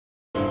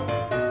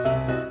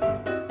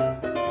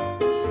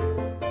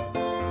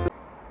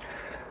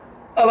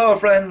Hello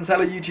friends,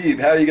 hello YouTube,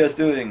 how are you guys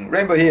doing?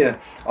 Rainbow here.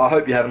 I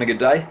hope you're having a good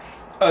day.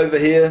 Over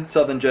here,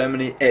 southern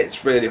Germany,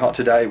 it's really hot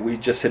today. We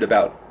just hit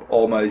about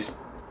almost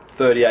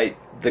 38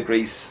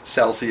 degrees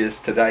Celsius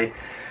today,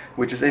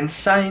 which is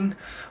insane,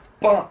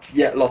 but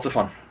yeah, lots of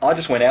fun. I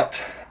just went out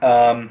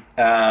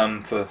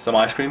for some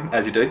ice cream,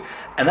 as you do,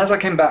 and as I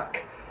came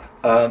back,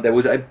 there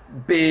was a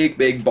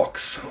big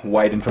box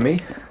waiting for me,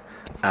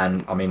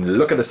 and I mean,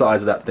 look at the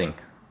size of that thing.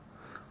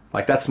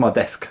 Like, that's my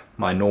desk,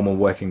 my normal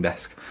working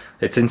desk.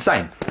 It's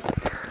insane.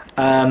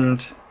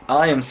 And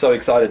I am so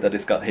excited that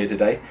it's got here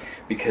today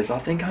because I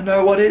think I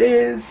know what it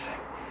is.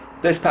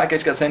 This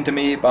package got sent to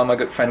me by my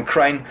good friend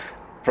Krijn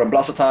from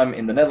Blaster-time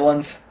in the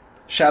Netherlands.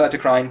 Shout out to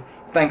Krijn,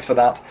 thanks for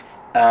that.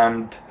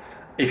 And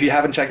if you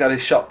haven't checked out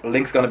his shop, the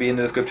link's going to be in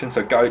the description,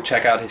 so go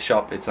check out his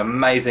shop. It's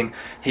amazing.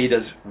 He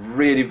does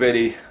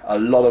really a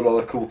lot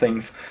of cool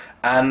things.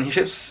 And he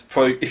ships,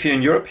 if you're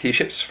in Europe, he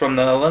ships from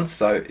the Netherlands,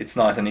 so it's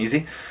nice and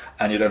easy.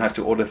 And you don't have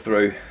to order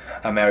through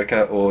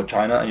America or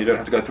China, and you don't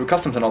have to go through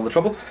customs and all the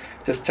trouble.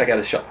 Just check out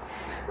his shop.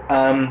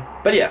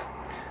 But yeah,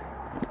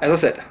 as I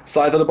said,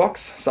 size of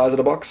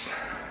the box,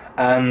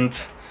 and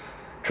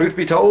truth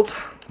be told,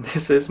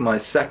 this is my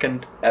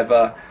second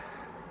ever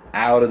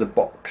out of the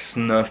box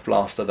Nerf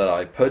blaster that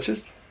I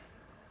purchased.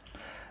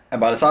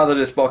 And by the size of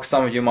this box,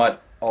 some of you might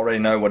already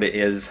know what it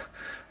is,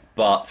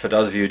 but for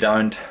those of you who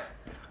don't,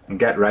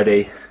 get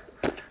ready.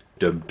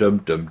 Dum dum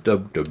dum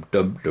dum dum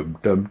dum dum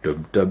dum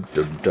dum dum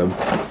dum dum.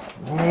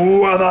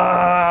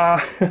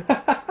 Weather!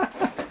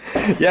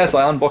 Yes,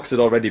 I unboxed it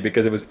already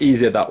because it was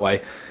easier that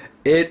way.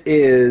 It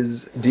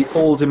is the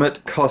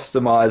ultimate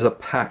customizer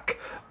pack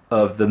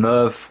of the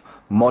Nerf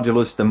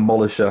Modulus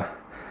Demolisher,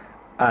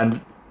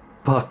 and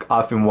fuck,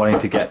 I've been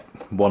wanting to get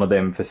one of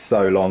them for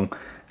so long.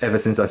 Ever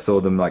since I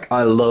saw them. Like,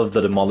 I love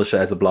the Demolisher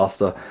as a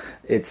blaster.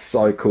 It's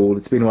so cool.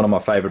 It's been one of my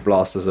favorite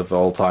blasters of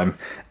all time,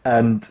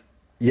 and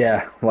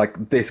yeah,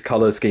 like, this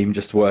color scheme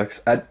just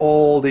works, and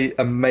all the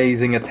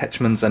amazing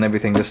attachments and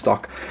everything is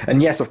stock.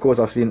 And yes, of course,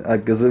 I've seen a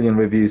gazillion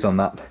reviews on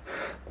that,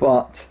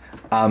 but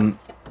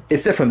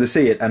it's different to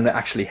see it and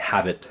actually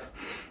have it.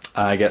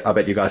 I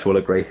bet you guys will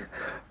agree.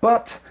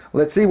 But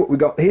let's see what we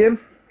got here.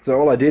 So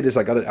all I did is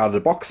I got it out of the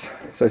box,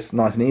 so it's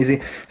nice and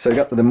easy. So we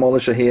got the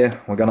Demolisher here.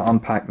 We're going to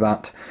unpack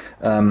that.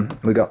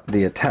 We got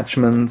the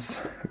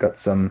attachments. We got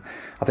some,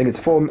 I think it's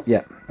 4.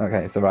 Yeah,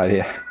 okay, it's right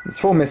here. It's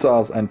 4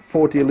 missiles and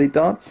 40 elite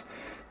darts.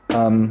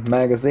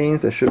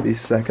 Magazines. There should be a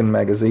second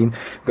magazine.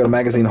 We've got a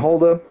magazine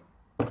holder.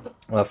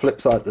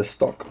 Flip side, the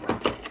stock.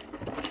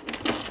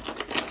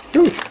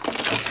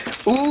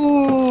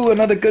 Ooh,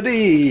 another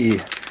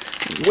goodie.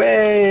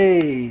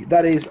 Way!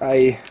 That is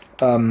a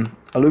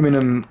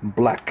aluminum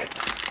black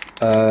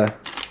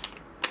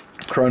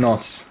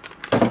Kronos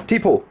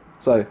T-pull,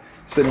 so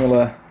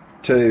similar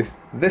to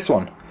this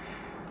one.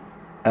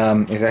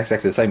 It's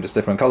exactly the same, just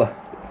different color.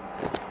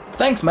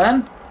 Thanks,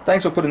 man.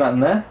 Thanks for putting that in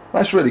there.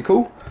 That's really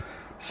cool.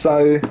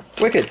 So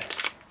wicked,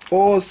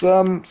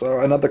 awesome. So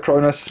another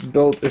Kronos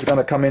build is going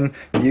to come in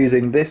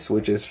using this,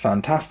 which is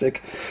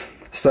fantastic.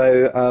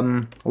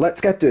 So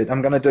let's get to it.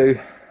 I'm going to do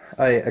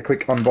a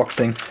quick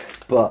unboxing,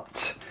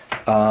 but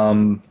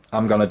I'm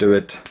going to do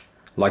it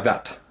like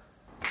that.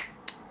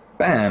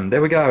 Bam,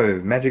 there we go.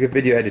 Magic of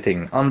video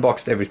editing.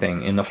 Unboxed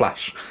everything in a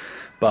flash.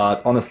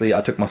 But honestly,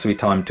 I took my sweet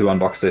time to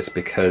unbox this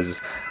because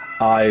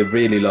I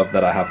really love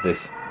that I have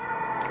this.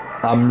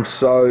 I'm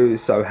so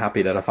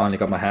happy that I finally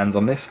got my hands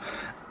on this,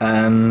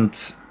 and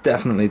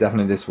definitely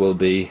this will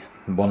be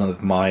one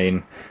of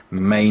my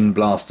main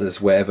blasters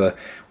wherever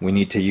we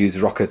need to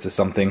use rockets or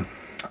something.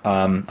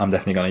 I'm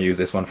definitely going to use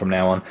this one from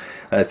now on.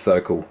 That's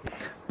so cool.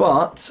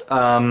 But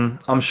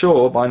I'm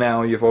sure by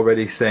now you've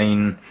already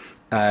seen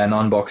an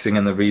unboxing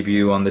and a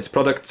review on this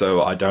product,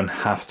 so I don't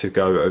have to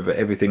go over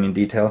everything in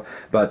detail.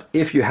 But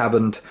if you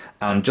haven't,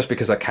 and just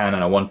because I can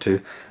and I want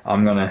to,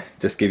 I'm gonna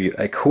just give you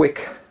a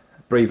quick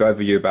brief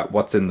overview about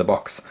what's in the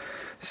box.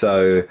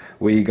 So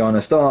we're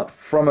gonna start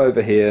from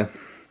over here.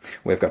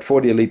 We've got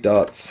 40 elite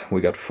darts, we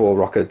got 4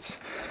 rockets,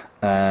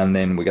 and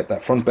then we got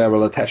that front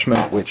barrel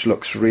attachment, which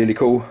looks really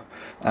cool,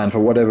 and for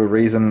whatever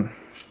reason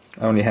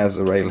only has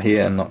a rail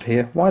here and not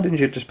here. Why didn't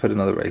you just put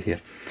another rail here?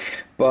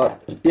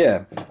 But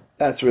yeah,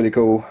 that's really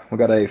cool. We've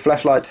got a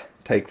flashlight,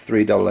 take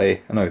 3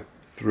 AAA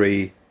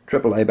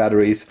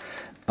batteries.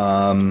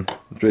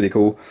 It's really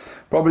cool.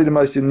 Probably the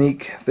most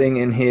unique thing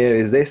in here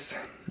is this.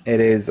 It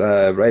is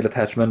a rail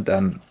attachment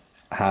and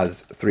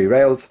has 3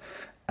 rails,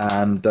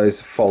 and those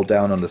fold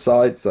down on the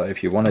side, so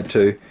if you wanted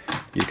to,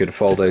 you could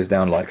fold those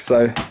down like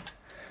so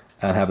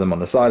and have them on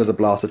the side of the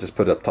blaster. Just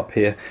put it up top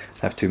here,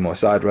 have 2 more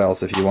side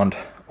rails if you want,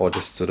 or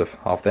just sort of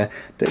half there.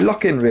 They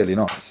lock in really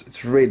nice.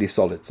 It's really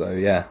solid, so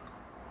yeah,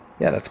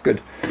 that's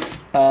good.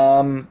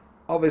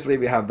 Obviously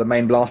we have the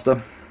main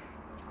blaster,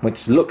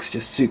 which looks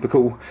just super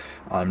cool.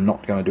 I'm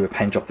not going to do a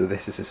paint job to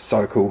this. This is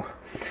so cool.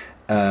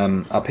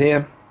 Up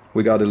here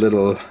we got a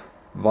little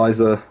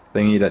visor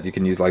thingy that you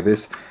can use like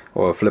this,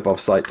 or a flip off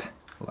sight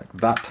like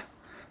that.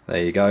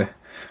 There you go.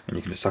 and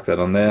you can just tuck that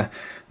on there.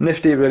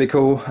 Nifty, really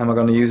cool. Am I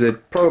going to use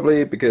it?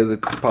 Probably, because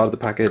it's part of the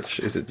package.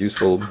 Is it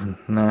useful?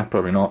 Nah,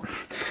 probably not.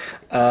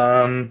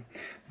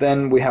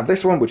 Then we have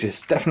this one, which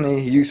is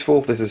definitely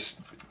useful. This is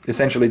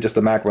essentially just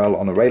a mag rail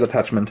on a rail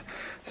attachment,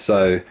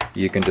 so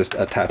you can just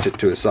attach it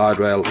to a side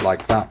rail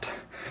like that,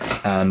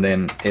 and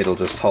then it'll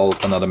just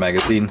hold another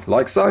magazine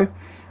like so.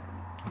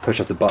 Push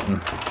up the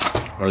button,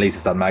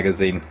 releases that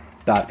magazine.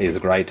 That is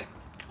great.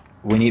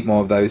 We need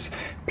more of those.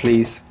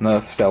 Please,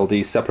 Nerf, sell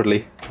these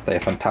separately. They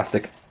are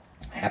fantastic.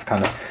 Have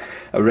kind of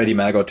a ready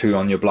mag or two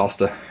on your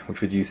blaster,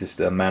 which reduces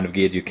the amount of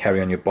gear you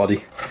carry on your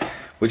body,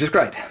 which is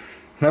great.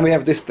 Then we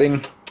have this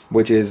thing,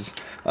 which is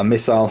a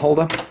missile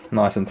holder.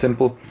 Nice and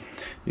simple.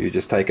 You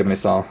just take a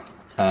missile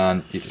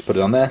and you just put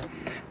it on there,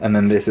 and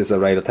then this is a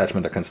rail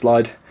attachment that can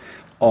slide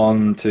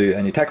onto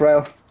any tech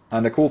rail.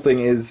 And the cool thing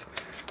is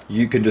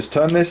you can just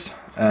turn this,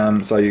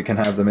 so you can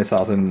have the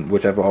missiles in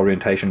whichever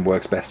orientation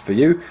works best for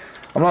you.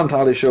 I'm not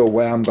entirely sure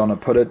where I'm going to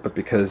put it, but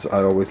because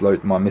I always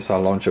load my missile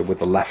launcher with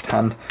the left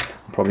hand,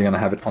 I'm probably going to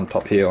have it on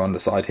top here or on the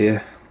side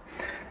here.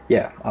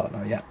 Yeah, I don't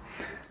know yet.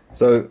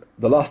 So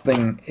the last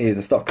thing is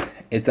a stock.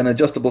 It's an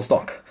adjustable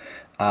stock,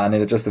 and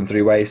it adjusts in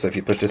 3 ways. So if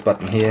you push this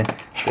button here,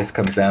 this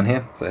comes down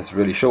here, so it's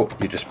really short.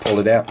 You just pull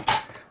it out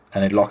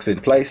and it locks in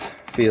place.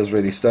 Feels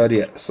really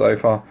sturdy so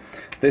far.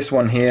 This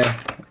one here,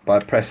 by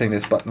pressing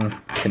this button,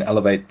 you can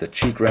elevate the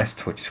cheek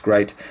rest, which is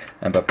great,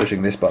 and by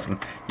pushing this button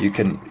you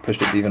can push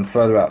this even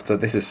further out. So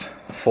this is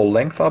full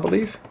length, I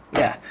believe.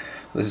 Yeah,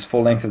 this is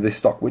full length of this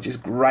stock, which is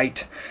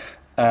great,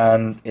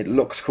 and it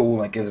looks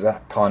cool. It gives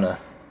that kind of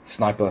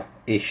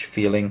sniper-ish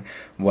feeling,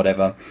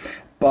 whatever.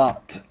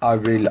 But I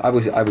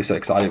was so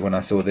excited when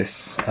I saw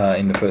this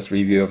in the first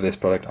review of this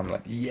product. I'm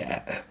like,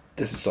 yeah,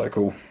 this is so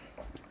cool.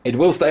 It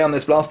will stay on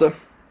this blaster,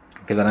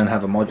 because I don't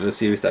have a modular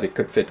series that it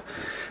could fit,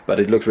 but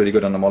it looks really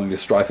good on a modular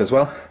strife as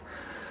well.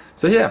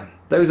 So yeah,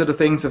 those are the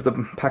things of the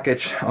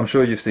package. I'm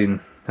sure you've seen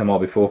them all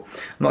before.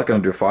 I'm not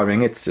going to do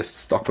firing, it's just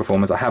stock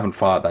performance. I haven't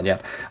fired that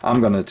yet. I'm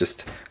going to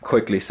just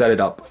quickly set it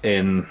up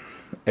in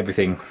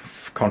everything,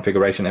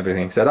 configuration,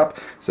 everything set up,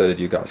 so that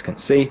you guys can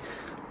see,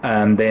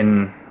 and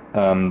then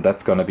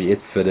that's going to be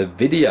it for the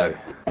video.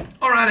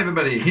 Alright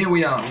everybody, here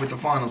we are with the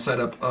final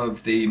setup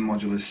of the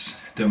Modulus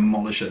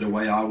Demolisher, the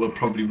way I will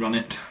probably run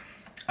it.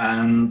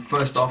 And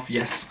first off,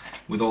 yes,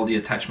 with all the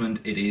attachment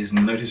it is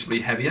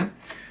noticeably heavier,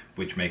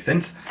 which makes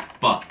sense,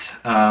 but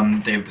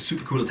they have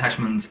super cool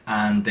attachments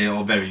and they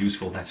are very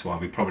useful. That's why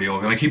we probably are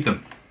going to keep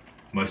them,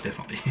 most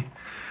definitely.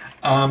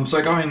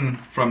 So going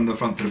from the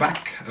front to the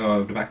back,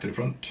 the back to the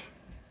front,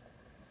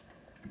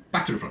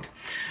 back to the front,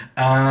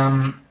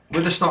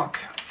 with the stock,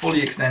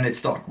 fully extended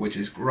stock, which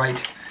is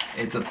great.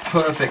 It's a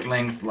perfect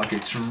length, like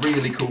it's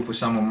really cool for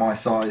someone my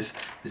size.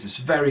 This is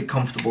very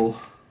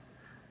comfortable,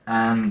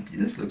 and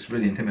this looks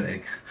really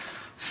intimidating.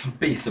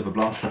 Beast of a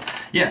blaster.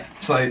 Yeah,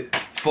 so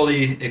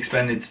fully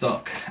expanded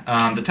stock.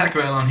 The tack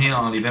rail on here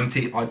I'll leave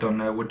empty. I don't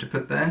know what to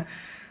put there.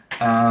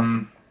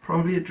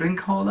 Probably a drink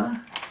holder.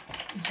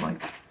 It's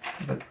like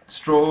a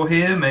straw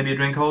here, maybe a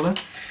drink holder.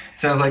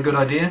 Sounds like a good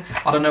idea.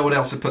 I don't know what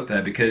else to put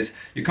there, because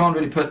you can't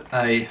really put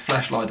a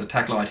flashlight or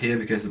tack light here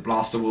because the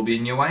blaster will be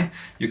in your way.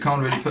 You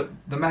can't really put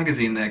the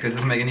magazine there because it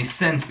doesn't make any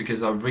sense,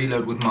 because I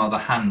reload with my other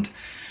hand.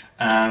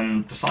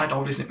 And the sight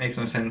obviously makes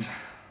no sense,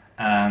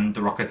 and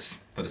the rockets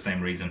for the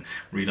same reason,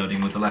 reloading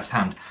with the left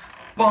hand.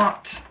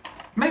 But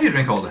maybe a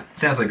drink holder,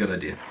 sounds like a good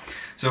idea.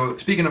 So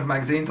speaking of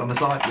magazines, on the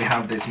side we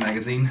have this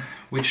magazine,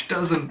 which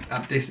doesn't,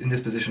 in this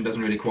position,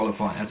 doesn't really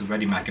qualify as a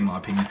ready mag in my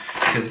opinion,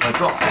 because if I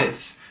drop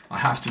this, I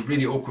have to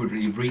really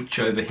awkwardly reach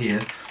over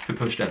here to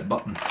push that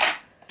button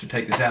to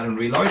take this out and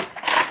reload.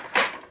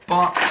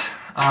 But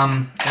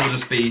it'll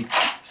just be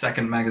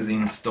second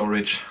magazine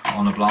storage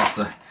on a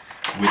blaster,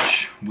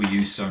 which we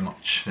use so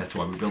much. That's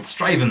why we built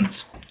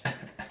Stravens.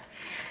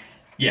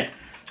 Yeah.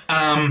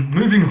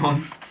 Moving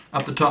on,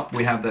 up the top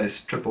we have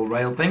those triple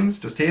rail things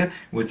just here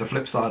with the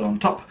flip side on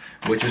top,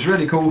 which is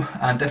really cool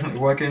and definitely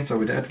working. So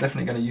we're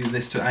definitely going to use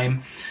this to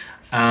aim,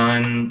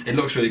 and it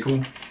looks really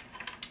cool.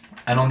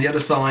 And on the other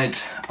side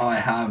I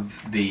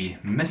have the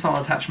missile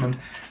attachment,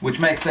 which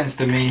makes sense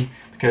to me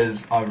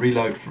because I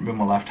reload with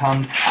my left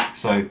hand.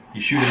 So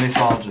you shoot a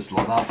missile just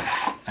like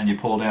that, and you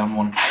pull down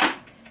one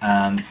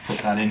and put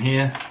that in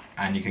here,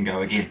 and you can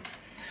go again.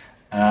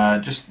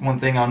 Just one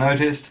thing I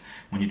noticed,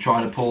 when you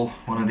try to pull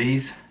one of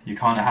these, you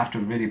kind of have to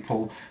really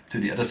pull to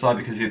the other side,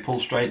 because if you pull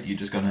straight you're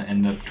just going to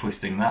end up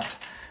twisting that.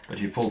 But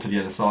if you pull to the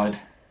other side,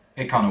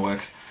 it kind of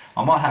works.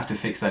 I might have to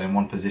fix that in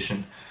one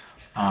position.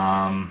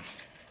 Or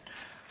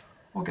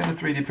get a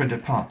 3D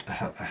printed part.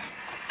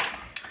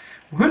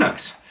 Who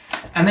knows?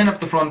 And then up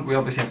the front we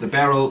obviously have the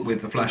barrel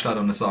with the flashlight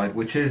on the side,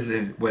 which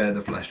is where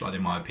the flashlight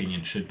in my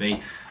opinion should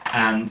be.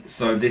 And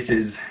so this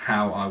is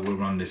how I will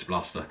run this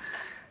blaster.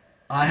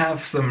 I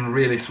have some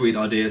really sweet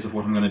ideas of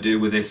what I'm going to do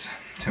with this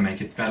to make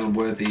it battle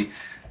worthy,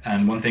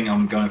 and one thing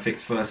I'm going to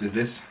fix first is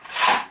this,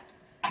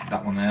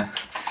 that one there,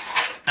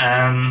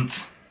 and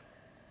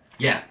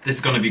yeah, this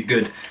is going to be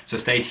good, so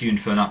stay tuned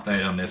for an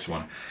update on this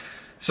one.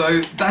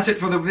 So that's it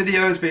for the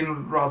video. It's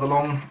been rather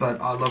long,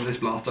 but I love this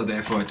blaster,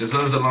 therefore it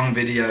deserves a long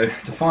video.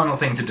 The final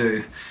thing to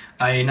do,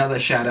 another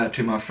shout out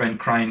to my friend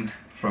Krijn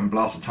from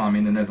Blaster-time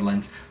in the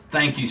Netherlands.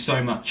 Thank you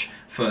so much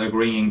for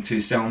agreeing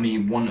to sell me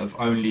one of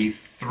only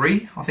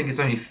 3, I think it's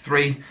only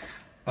 3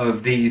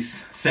 of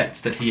these sets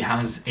that he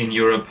has in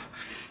Europe,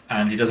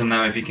 and he doesn't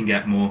know if he can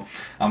get more.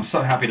 I'm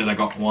so happy that I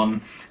got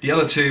one. The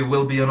other 2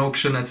 will be on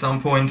auction at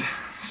some point,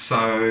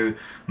 so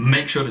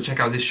make sure to check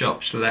out his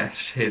shop,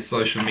 his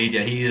social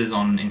media. He is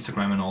on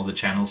Instagram and all the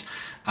channels.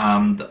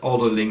 All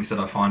the links that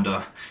I find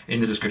are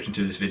in the description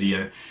to this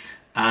video.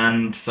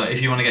 And so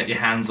if you want to get your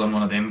hands on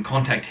one of them,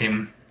 contact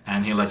him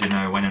and he'll let you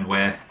know when and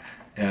where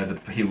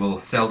he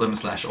will sell them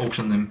 /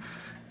 auction them.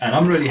 And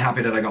I'm really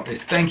happy that I got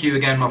this. Thank you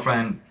again, my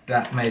friend.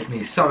 That made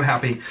me so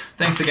happy.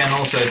 Thanks again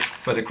also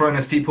for the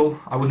Kronos T-pull.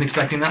 I wasn't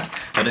expecting that,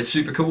 but it's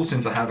super cool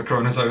since I have a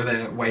Kronos over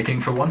there waiting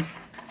for one.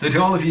 So to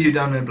all of you who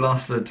don't know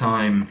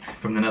Blaster-time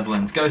from the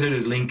Netherlands, go to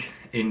the link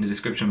in the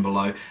description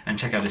below and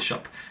check out his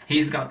shop.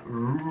 He's got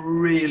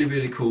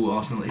really cool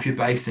arsenal. If you're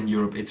based in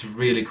Europe, it's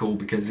really cool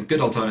because it's a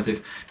good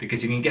alternative,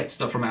 because you can get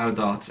stuff from Outer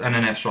Darts and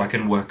an F-Striker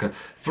and Worker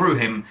through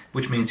him,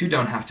 which means you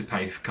don't have to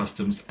pay for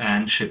customs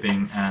and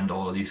shipping and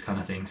all of these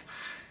kind of things.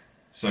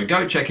 So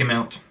go check him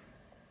out.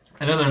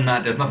 And other than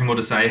that, there's nothing more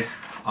to say.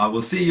 I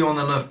will see you on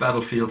the Nerf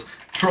battlefield,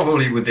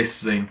 probably with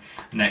this thing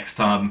next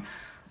time.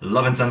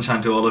 Love and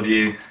sunshine to all of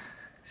you.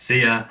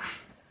 See ya.